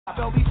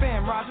LB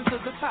fam rising to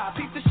the top.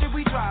 Peep the shit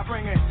we try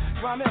bringing.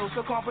 Dry mills,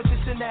 so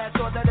competition that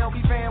thought that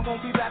LB fam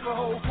won't be back a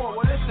whole floor.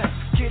 Well, listen,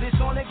 kid, it's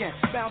on again.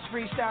 Bounce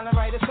freestyle and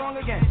write a song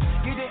again.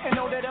 You didn't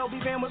know that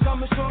LB fam was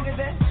coming stronger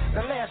than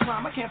the last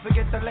time. I can't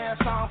forget the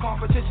last time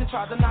competition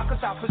tried to knock us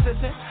out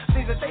position.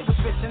 Things that they was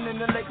fishing in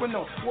the lake with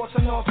no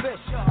water nor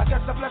fish. I guess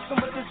I blessed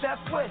them with this death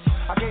wish.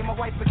 I gave my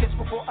wife a kiss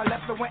before I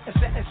left her, went and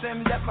set and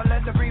sim that I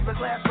let the breathers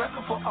last breath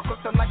before I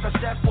cooked them like a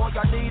chef. Boy,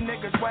 y'all these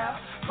niggas wild,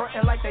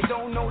 frontin' like they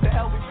don't know the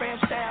LB fam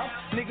style.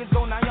 Niggas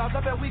go 9 yards,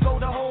 I bet we go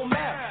the whole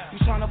mile. You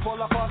tryna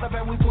pull up ours, I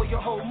bet we pull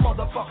your whole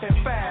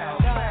motherfucking foul.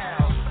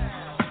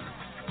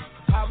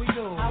 How we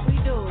do? How we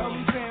do?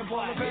 LB fam, pull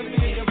up every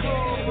nigga, bro.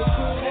 We're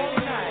cool all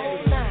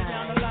night.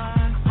 Down the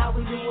line, how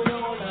we do it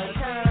all the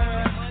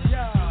time.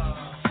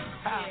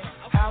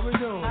 How we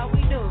do? How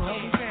we do?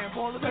 LB fam,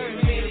 pull up every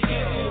nigga, bro.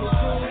 We're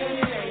cool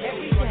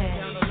every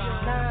day. Down the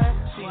line,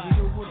 see we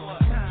do it all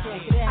the time.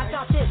 I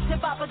got this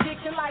hip-hop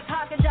addiction like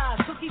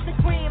Haagen-Dazs, cookies and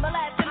cream, I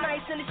laugh the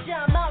nights in the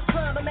shine, not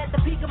crime, I'm at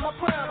the peak of my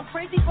prime, I'm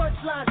crazy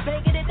punchlines,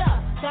 banging it up,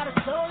 got a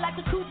soul like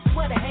a coochie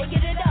sweater,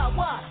 hanging it up,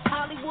 what?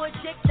 Hollywood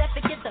chicks that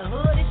forget the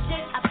hood and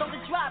shit, I throw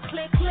the drop,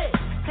 click, click,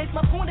 place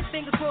my pointer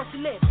finger across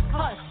your lips,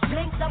 hush,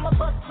 blinks, I'ma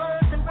bust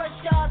birds and rush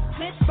yards,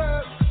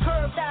 Pittsburgh,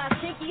 curved eyes,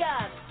 kinky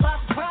eyes, by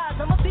surprise,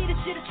 I'ma be the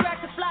shit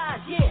attract the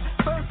flies, yeah,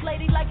 first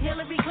lady like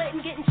Hillary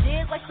Clinton, getting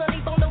cheers like Sonny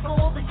Bono for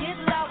all the years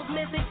that I was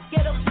missing,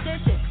 ghetto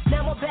tradition,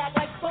 now I'm back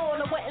like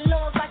Spawn, I went in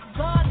lawns like a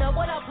gardener,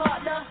 what up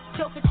partner,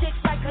 choking chicks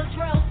like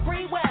Contrell,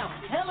 free well,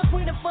 hella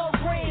queen and full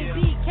green,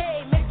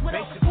 BK, mixed with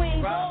all the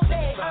queens all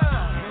day,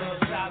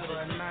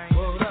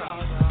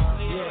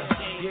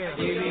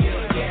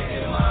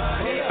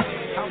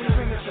 How we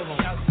bring it to them?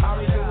 How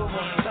we do it one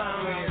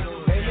time?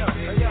 Hey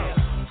yo,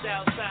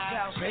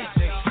 Southside,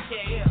 basic,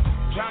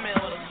 drum it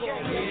on the floor.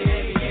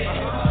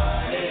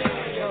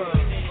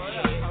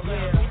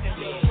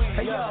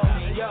 Hey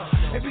yo,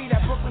 it be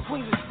that Brooklyn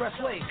Queens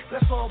Expressway.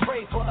 Let's all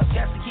pray for us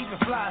cats to keep it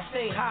fly,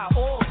 stay high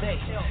all day.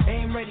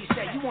 Aim ready,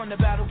 set. You won the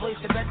battle place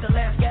to bet the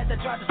last cat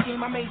that tried to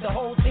scheme. I made the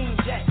whole team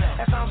jack.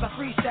 That sounds like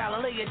freestyle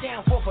and lay it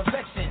down for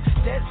perfection.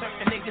 Dead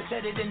certain niggas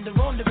said it in the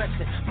wrong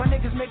direction. My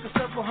niggas make a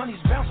circle,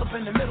 honeys bounce up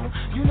in the middle.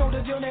 You know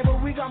the deal, neighbor.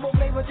 We got more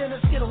flavor than a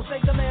Skittles.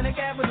 Take Atlantic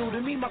Avenue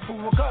to meet my crew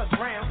with Cuz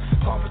Brown.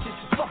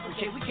 Competition, fuck with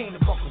kid. We came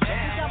to buckle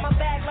down. You got my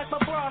bag like my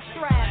bra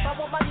strap. I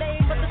want my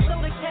name with the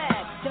soda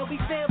tag. They'll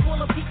be fair,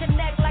 full of peak and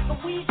neck like a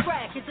weed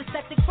crack. It's a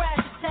septic crash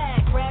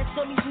attack. Crash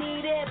dummies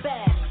need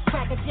airbags.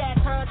 Crack a jack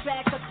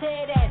contract, I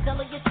tear that. Tell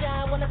her you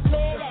shine when I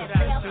smear that.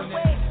 Stay out the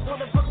way, on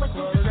the Brooklyn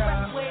Cruise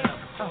Expressway.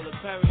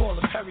 Paul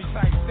the Perry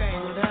type thing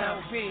with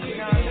LP, you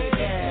know what I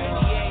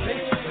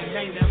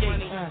mean?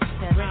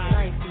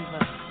 Night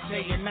fever.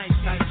 Day and night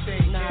type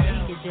thing. Nah,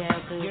 we get down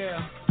good. Yeah.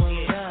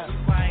 Roll up.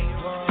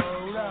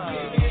 Roll up.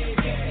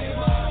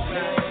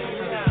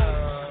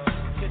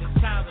 To the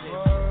top of it.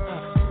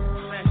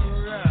 Roll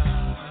up.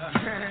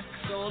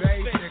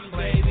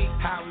 Basically,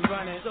 how we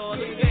run it.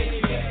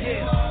 Yeah.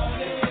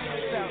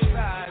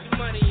 Southside,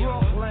 Brooklyn.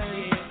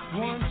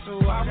 1, 2,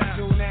 how we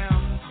do now?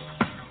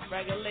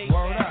 Regulate.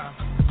 Word up.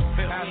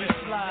 Have it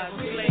slide.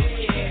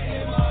 Regulate,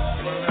 yeah.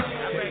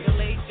 I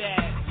regulate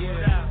that.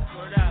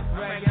 Word up.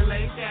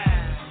 Regulate that.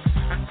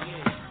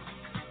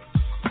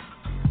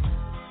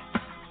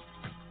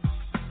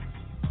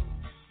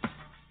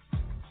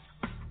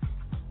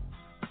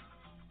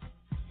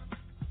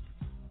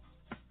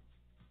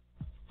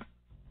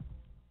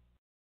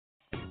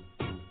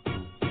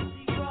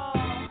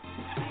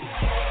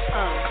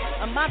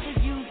 I'm about to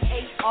use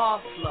AR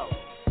flow.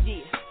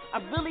 Yeah, I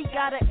really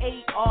got an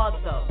AR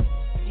though.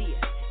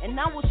 Yeah, and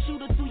I will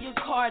shoot it through your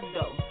car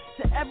though.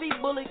 To every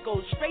bullet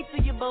goes straight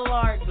through your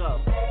Belargo.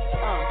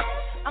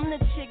 I'm the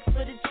chick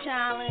for the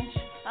challenge.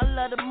 I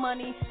love the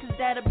money, cause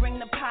that'll bring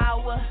the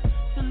power.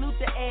 Salute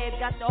the ad,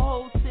 got the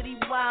whole city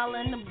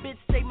wildin'. The bitch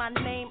say my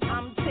name,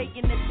 I'm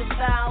taking it to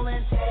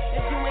violence.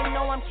 If you ain't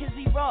know I'm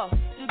Kizzy Raw,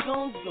 the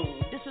goons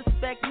goon.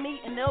 Disrespect me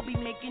and they'll be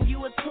making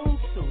you a tune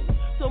soon.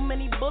 So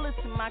many bullets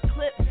in my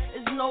clip,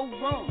 is no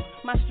room.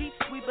 My street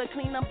sweeper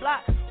clean a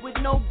block with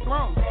no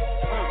broom.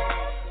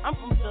 I'm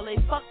from Philly,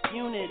 fuck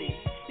unity.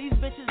 These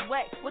bitches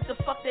whack, what the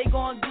fuck they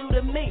gon' do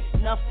to me?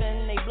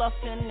 Nothing, they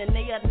bluffing and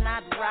they are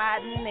not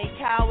riding. They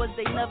cowards,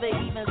 they never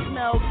even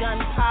smell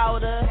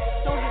gunpowder.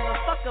 Don't give a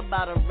fuck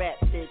about a rap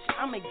bitch,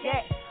 I'm a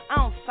gat. I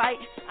don't fight,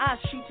 I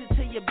shoot you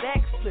till your back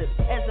flips.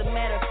 As a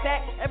matter of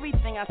fact,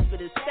 everything I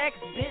spit is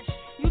facts, bitch.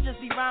 You just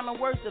be rhyming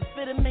words to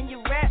fit them in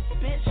your raps,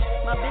 bitch.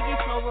 My biggie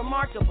flow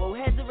remarkable,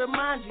 had to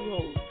remind you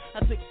hoes. I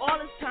took all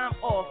this time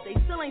off, they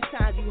still ain't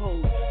signed you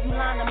hoes. You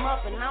line them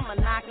up and I'ma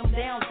knock them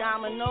down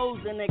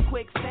dominoes in a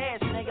quick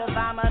fast, nigga,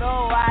 vomit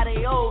all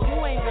adios.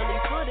 You ain't really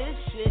for this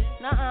shit,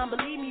 nuh-uh,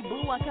 believe me,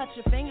 boo. I cut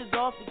your fingers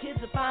off, the kids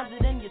will find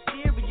it in your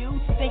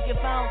cereal. Think if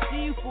I don't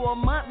see you for a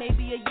month,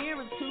 maybe a year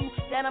or two,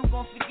 that I'm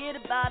gonna forget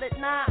about it.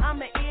 Nah,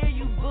 I'ma hear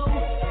you, boo.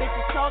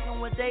 Bitches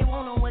talking what they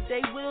want and what they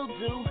will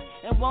do.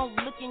 And and won't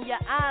look in your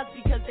eyes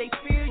because they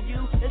fear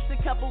you. It's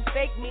a couple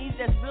fake me's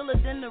that's realer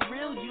than the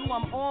real you.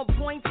 I'm on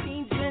point,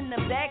 teams in the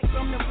back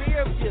from the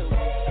rear view.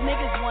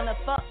 Niggas wanna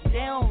fuck,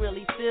 they don't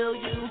really feel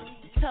you.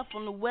 Tough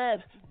on the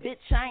web, bitch,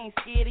 I ain't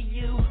scared of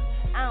you.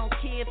 I don't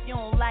care if you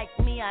don't like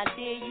me, I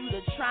dare you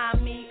to try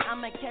me.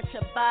 I'ma catch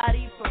a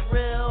body for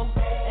real,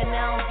 and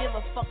I don't give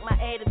a fuck, my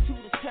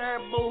attitude is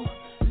terrible.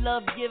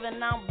 Love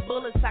giving out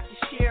bullets, I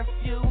can share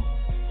a few.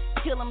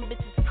 Kill them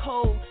bitches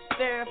cold,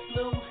 fair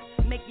flu.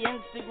 Make your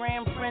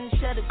Instagram friend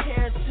shed a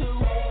tear too.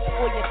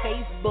 Or your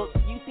Facebook,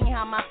 you see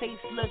how my face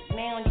looks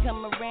now. You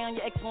come around,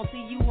 your ex gon'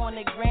 see you on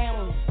the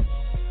ground.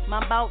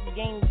 My bout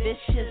game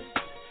vicious.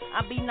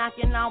 I be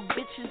knocking out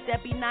bitches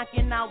that be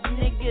knocking out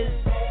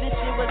niggas. This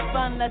shit was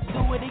fun, let's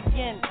do it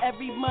again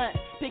every month.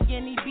 Pick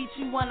any beat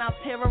you want, I'll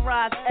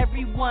terrorize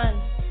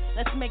everyone.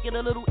 Let's make it a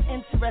little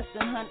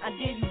interesting, hun. I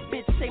dare you,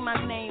 bitch, say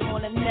my name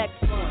on the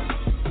next one.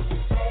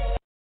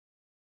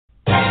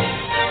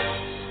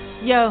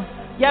 Yo,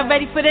 y'all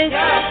ready for this?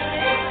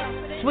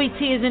 Sweet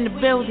Tea is in the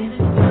building.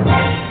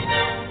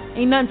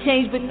 Ain't nothing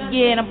changed but the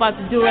year, and I'm about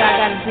to do what I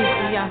gotta do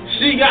for y'all.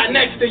 She got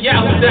next to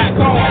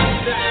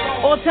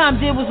y'all.com. All time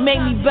did was make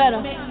me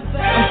better.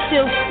 I'm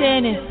still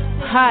standing,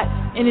 hot,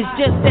 and it's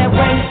just that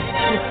way.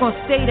 And it's gonna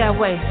stay that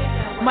way.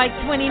 Mike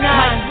 29,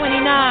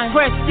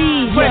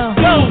 Prestige,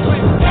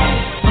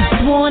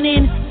 I'm sworn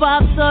in,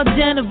 Fox or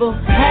Denver.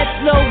 Had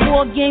slow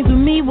war games with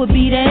me would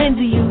be the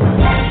end of you.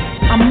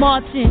 I'm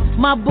marching,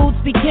 my boots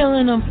be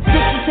killing them.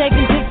 Bitches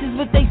taking pictures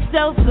with they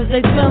self cause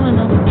they feeling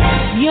them.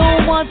 You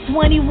don't want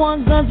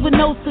 21 guns with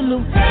no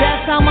salute.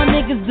 That's how my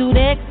niggas do,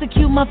 they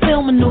execute my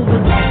film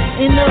maneuvers.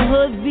 In the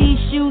hood, V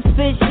shoes,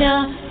 fit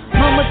shine.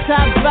 Mama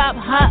top drop,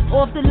 hot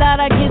off the lot,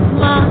 I get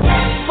mine.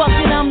 Fuck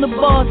it, I'm the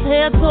boss,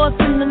 hair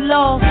tossing the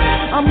law.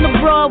 I'm the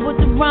broad with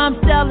the rhyme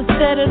style that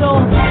set it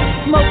off.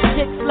 Smoke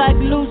chicks like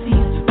Lucy,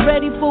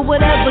 ready for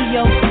whatever,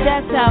 yo.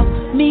 That's how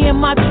me and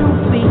my true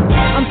feet.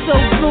 I'm so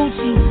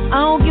Gucci, I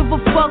don't give a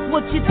fuck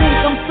what you think,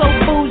 I'm so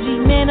bougie.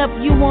 Man up,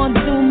 you want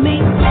to do me?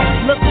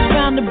 Look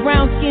around the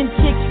brown skin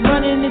chicks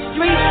running the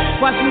street.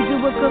 Watch me do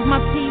it cause my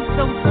tea's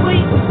so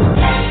sweet.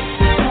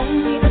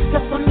 Don't need to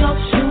step on your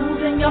shoes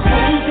and your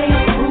whole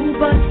damn crew,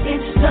 but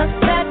it's just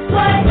that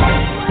way.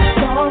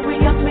 Sorry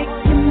I make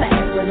you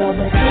mad with all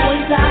the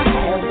toys I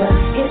have, but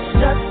it's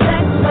just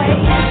that way.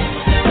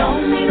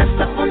 Don't need to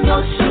step on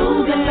your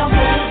shoes and your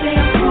whole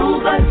damn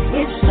crew, but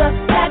it's just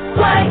that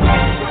way.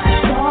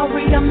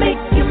 Sorry I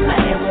make you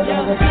mad with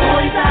all the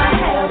toys I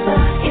have,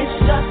 but it's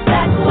just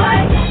that way.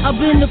 I've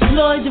been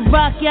deployed to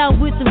rock out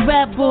with the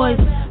rap boys.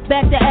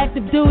 Back to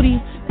active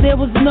duty, there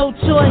was no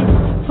choice.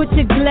 Put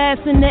your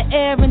glass in the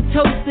air and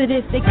toasted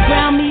it. They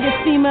crown me the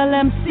female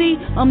MC,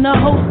 I'm the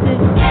hostess.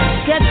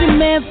 Got your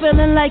man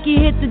feeling like he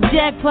hit the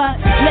jackpot.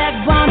 Black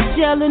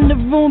bombshell in the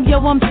room,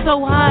 yo, I'm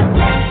so hot.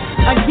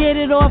 I get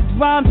it off,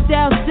 rhyme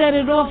style, set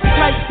it off.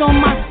 Stripes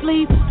on my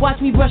sleeve, watch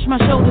me brush my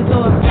shoulders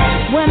off.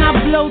 When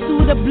I blow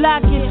through the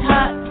block, it's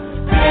hot.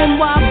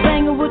 NY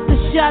banger with the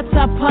shots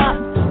I pop.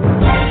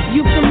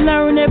 You can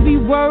learn every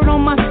word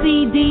on my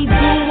CD.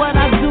 Do what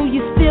I do,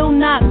 you're still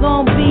not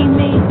gonna be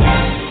me.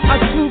 I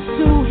troop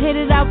to hit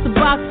it out the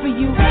box for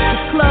you. The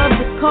club,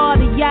 the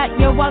car, the yacht,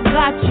 yo, I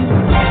got you.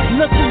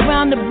 Look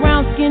around the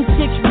brown skin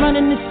chicks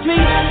running the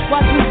street.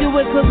 Watch me do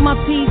it cause my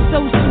tea's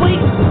so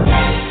sweet.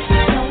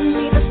 Don't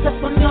need to step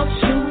on your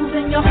shoes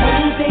and your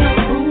whole damn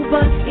crew,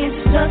 but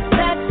it's just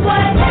that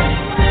way.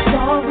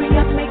 Sorry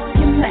I make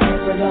you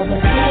mad with all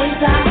the toys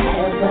I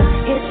have, but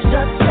it's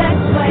just that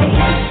way.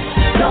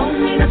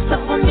 Don't need to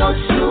step on your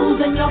shoes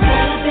and your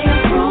whole damn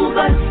crew,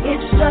 but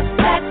it's just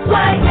that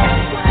way.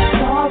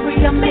 Sorry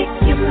I make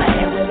you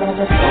mad with all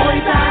the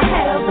toys I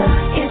have, but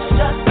it's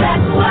just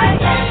that way.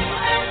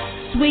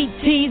 Sweet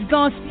T's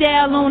gon'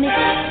 style on it.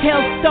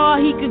 Tell Star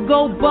he could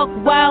go buck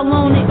wild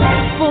on it.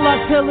 Full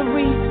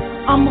artillery,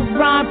 I'm a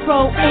rhyme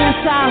pro,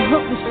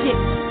 anti-hooker shit.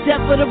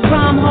 Death for the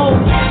rhyme hole.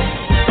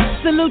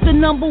 Salute the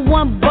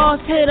 #1 boss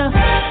hitter.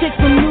 Chick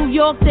from New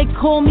York, they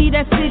call me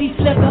that city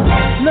slicker.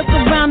 Look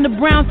around the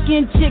brown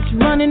skin chicks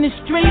running the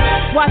street.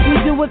 Watch me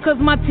do it cause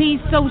my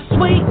tea's so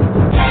sweet.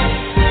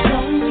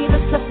 Don't need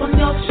to step on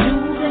your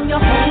shoes and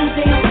your whole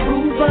damn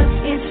crew, but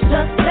it's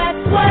just that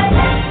way.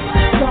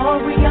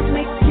 Sorry I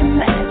make you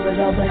mad with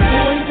all the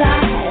toys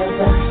I have,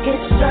 but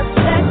it's just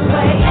that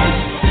way.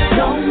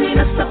 Don't need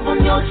to step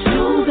on your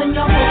shoes and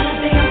your whole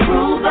damn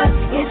crew, but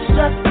it's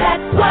just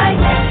that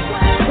way.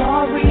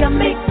 Sorry I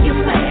make you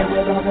mad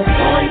with all the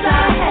toys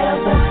I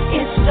have, but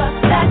it's just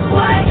that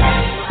way.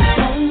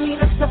 Don't need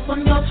to step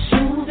on your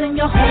shoes and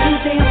your whole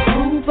damn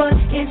crew, but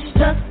it's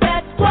just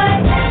that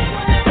way.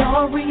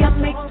 Sorry I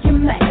make you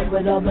mad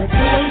with all the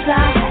toys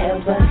I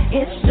have, but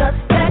it's just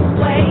that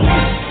way.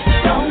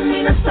 Don't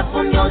need to step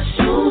on your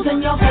shoes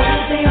and your whole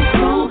damn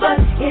crew, but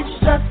it's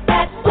just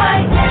that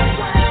way.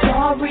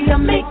 Sorry I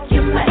make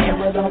you mad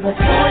with all the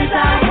toys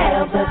I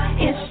have, but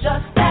it's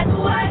just that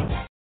way.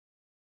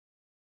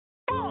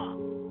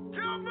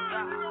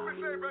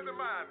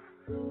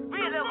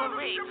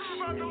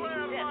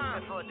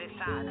 Before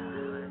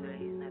dishonor,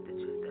 not the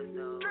truth, that's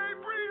all.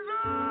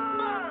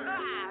 K.breezy!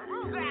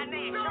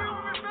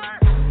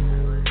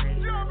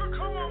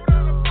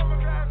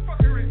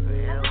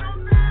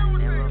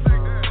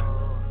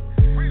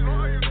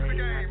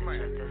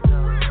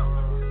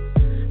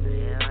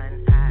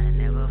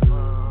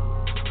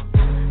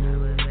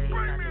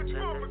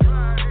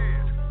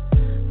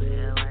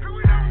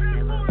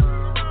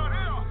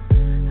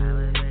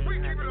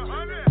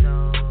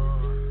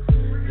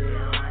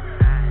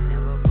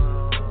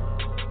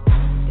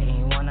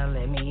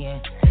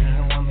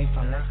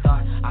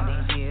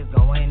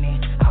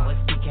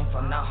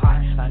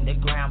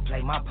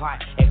 my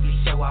part. Every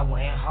show I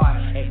went hard.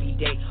 Every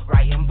day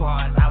writing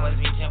bars, I was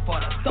reaching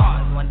for the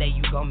stars. One day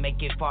you gon'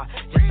 make it far.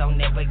 Just don't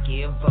never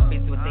give up,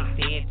 is what they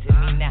said to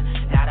me now.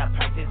 Now the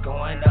price is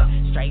going up.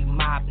 Straight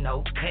mob,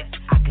 no cuts.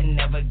 I can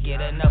never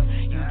get enough.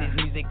 Use this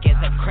music as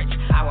a crutch.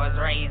 I was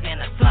raised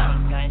in a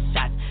slum.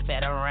 Gunshots,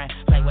 veteran.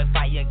 Play with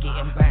fire,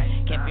 getting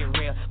burned. Kept it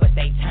real, but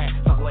they turn.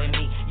 Fuck with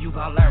me, you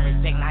gon' learn.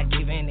 Respect not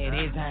giving it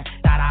is earned.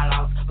 Thought I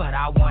lost, but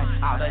I won.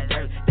 All the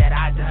dirt that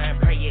I done.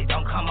 Pray it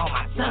don't come on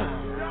my son.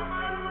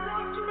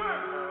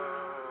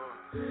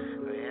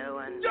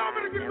 Y'all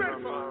better get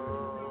ready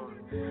for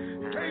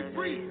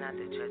k.breezy. Not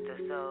to trust the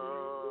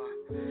soul.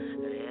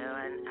 Real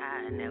and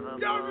I never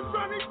y'all just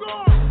trying to go.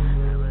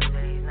 I was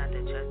raised not to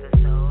trust the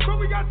soul. So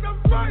we got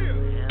some fire.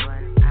 Real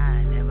and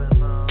I never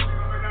fall.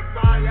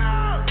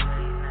 Fire.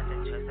 Not to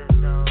trust the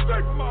soul.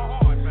 Straight from my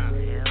heart, man.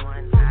 Real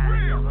and I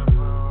never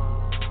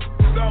fall.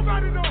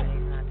 Nobody knows.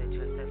 Not to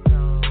trust the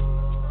soul.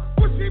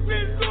 What she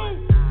been through.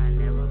 I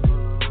never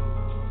fall.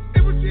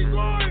 And what she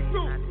going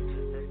through.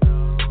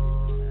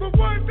 But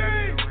one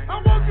thing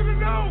I want you to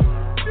know,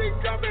 she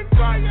coming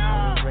fire.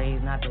 I was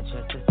raised not to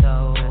trust the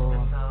soul.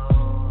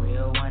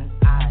 Real one,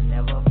 I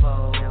never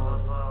fold.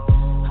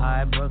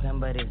 Heartbroken,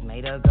 but it's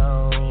made of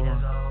gold.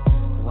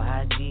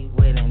 YG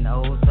with an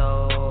old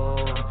soul.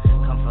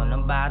 Come from the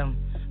bottom,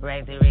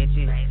 rags to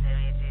riches.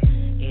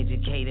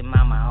 Educated,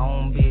 mind my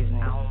own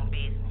business.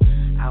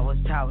 I was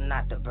taught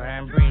not to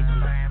burn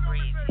bridges.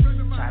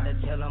 Tried to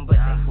tell them, but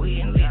they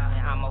wouldn't listen.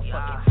 I'm a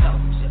fucking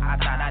soldier. I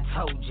thought I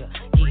told ya.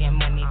 Getting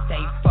money,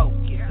 stay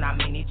focused. Not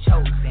many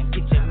chosen.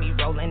 Picture me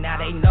rolling, now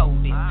they know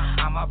this.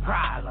 I'm a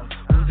problem.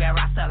 Who's that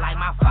Rasta like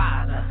my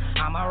father?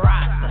 I'm a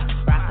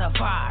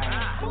Rastafari.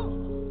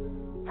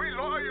 We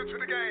loyal to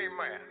the game,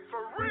 man.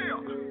 For real.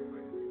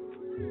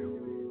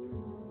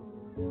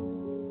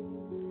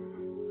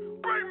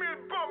 Bring me a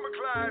bummer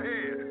Clyde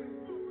head.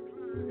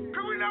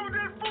 Cause we know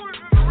there's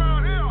foolishness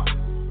around here.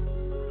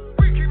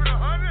 We keep it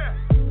 100.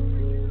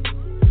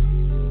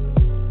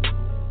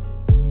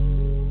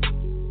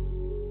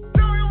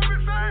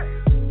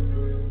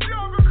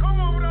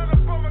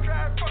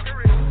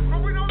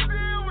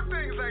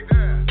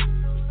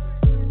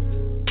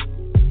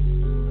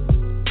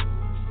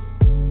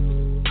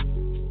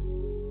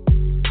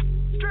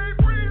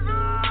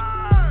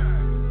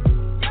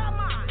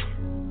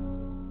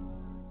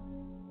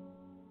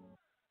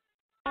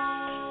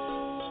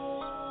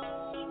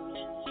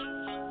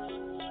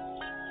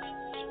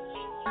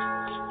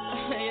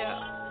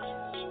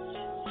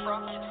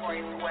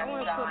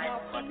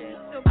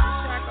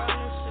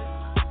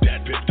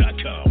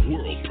 Datbit.com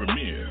world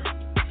premiere.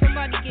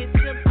 Somebody get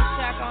Silver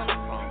Shack on the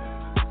phone.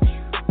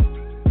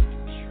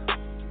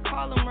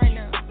 Call him right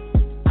now.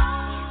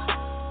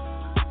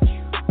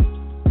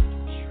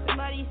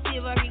 Somebody see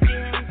if I can get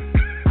him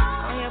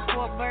on here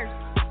for a verse.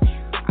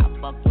 I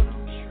fuck with him.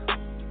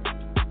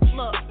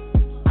 Look,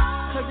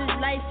 cause this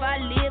life I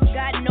live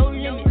got no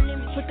limit.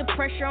 Put the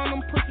pressure on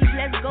them pussies,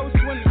 let's go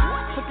swimming.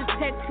 Put the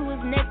tech to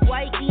his neck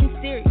while he eating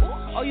cereal.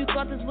 Oh, you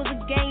thought this was a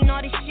game,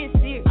 all this shit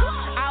serious.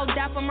 I'll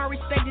die for my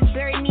respect, just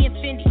bury me in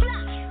Fendi.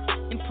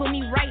 And put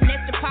me right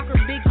next to Parker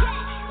Biggie.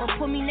 Or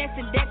put me next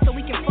to Deck so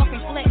we can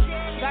fucking flex.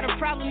 Got a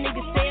problem,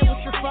 niggas, say it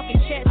with your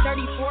fucking chest.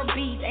 34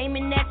 B's,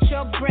 aiming at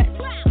your breast.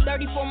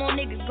 34 more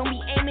niggas, gon' be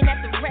aiming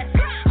at the rest.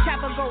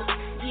 Chopper go,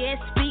 yeah,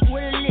 speak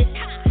with a list.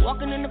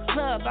 Walking in the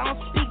club, I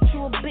don't speak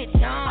to a bitch.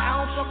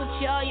 I don't fuck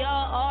with y'all,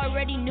 y'all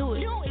already knew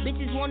it.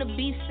 Bitches wanna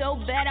be so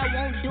bad, I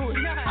won't do it.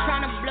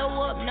 Tryna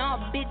blow up,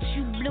 nah, bitch,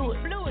 you blew it.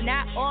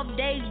 Not off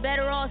days,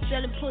 better off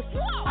selling pussy.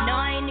 No,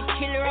 I ain't the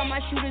killer, all my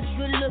shooters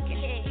good looking.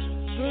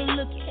 Good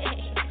looking,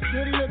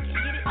 good looking.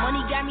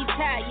 Money got me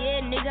tired,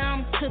 yeah, nigga,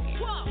 I'm cooking.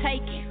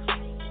 Taking,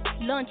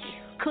 lunches,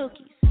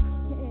 cookies.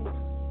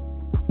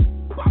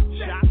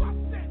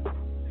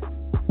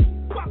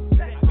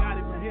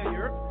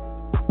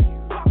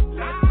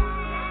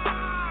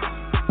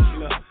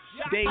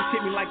 They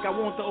hit me like I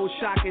want the old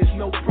shocker, it's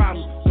no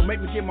problem. Don't make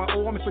me get my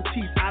old army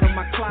fatigues out of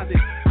my closet.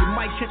 You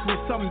might catch me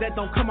something that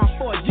don't come out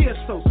for a year or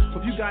so.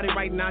 So if you got it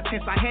right now,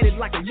 chance I had it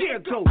like a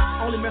year ago.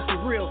 Only mess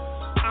with real,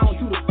 I don't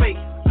do the fake.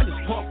 I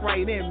just walk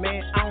right in,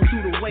 man, I don't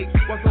do the wait.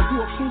 Was gonna do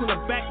a cool in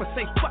the back, but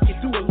say fuck it,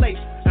 do it late.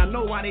 And I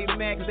know why they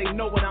mad, cause they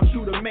know what I'm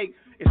due to make.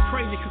 It's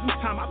crazy, cause this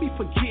time I be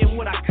forgetting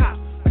what I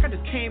cop. Like I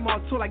just came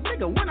on tour like,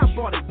 nigga, when I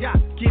bought a yacht,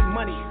 get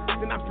money,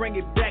 then I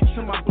bring it back to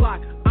my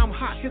block. I'm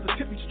hot, here's a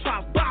tip, you should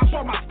try to buy up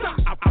all my stock.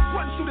 I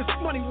run through this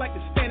money like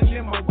it's standing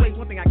in my way.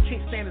 One thing I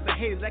can't stand is the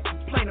haters that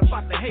complain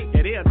about the hate.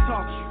 Yeah, they'll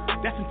talk,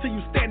 that's until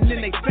you standing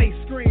in their face,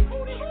 scream.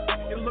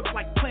 It looks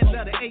like Planet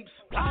of the Apes.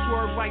 I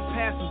swerve right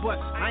past them, but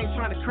I ain't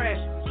trying to crash.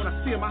 When I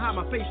see them, I hide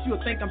my face,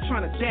 you'll think I'm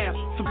trying to dab.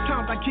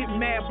 Sometimes I get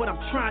mad, but I'm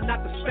trying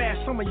not to spaz.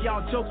 Some of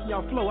y'all jokes and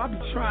y'all flow, I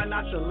be trying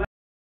not to laugh.